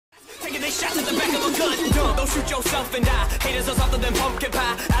nice shot to the back of a gun. Don't shoot yourself and die. Haters are softer than pumpkin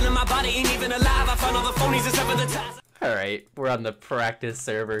pie. Out of my body ain't even alive. I found all the phonies except for the ties. Alright, we're on the practice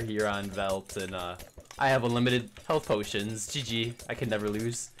server here on Velt, and I have unlimited health potions. GG, I can never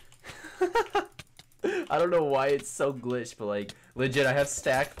lose. I don't know why it's so glitched, but like, legit, I have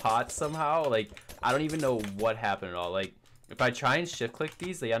stacked pots somehow. Like, I don't even know what happened at all. Like, if I try and shift click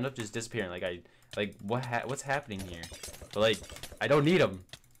these, they end up just disappearing. Like, what's happening here? But like, I don't need them.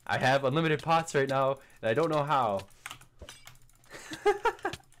 I have unlimited pots right now, and I don't know how.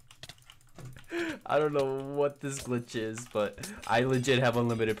 I don't know what this glitch is, but I legit have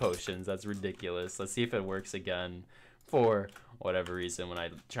unlimited potions. That's ridiculous. Let's see if it works again for whatever reason when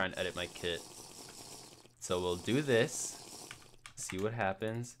I try and edit my kit. So we'll do this, see what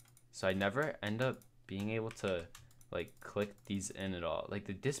happens. So I never end up being able to like click these in at all. Like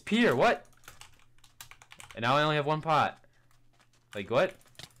they disappear, what? And now I only have one pot. Like what?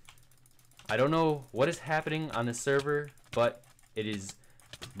 I don't know what is happening on the server, but it is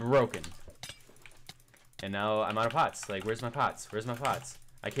broken. And now I'm out of pots. Like, where's my pots? Where's my pots?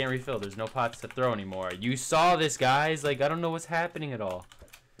 I can't refill. There's no pots to throw anymore. You saw this, guys. Like, I don't know what's happening at all.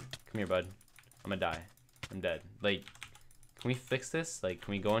 Come here, bud. I'm gonna die. I'm dead. Like, can we fix this? Like,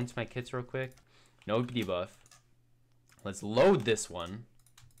 can we go into my kits real quick? No debuff. Let's load this one.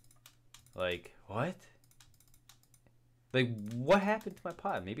 Like, what? Like, what happened to my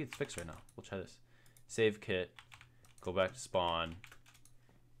pot? Maybe it's fixed right now. We'll try this. Save kit. Go back to spawn.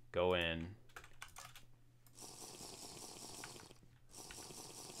 Go in.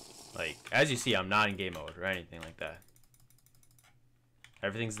 Like, as you see, I'm not in game mode or anything like that.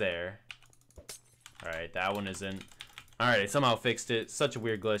 Everything's there. Alright, that one isn't. Alright, I somehow fixed it. Such a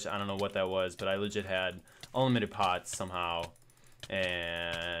weird glitch. I don't know what that was, but I legit had unlimited pots somehow.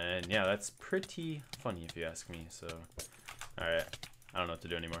 And yeah, that's pretty funny if you ask me. So, alright, I don't know what to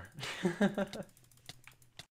do anymore.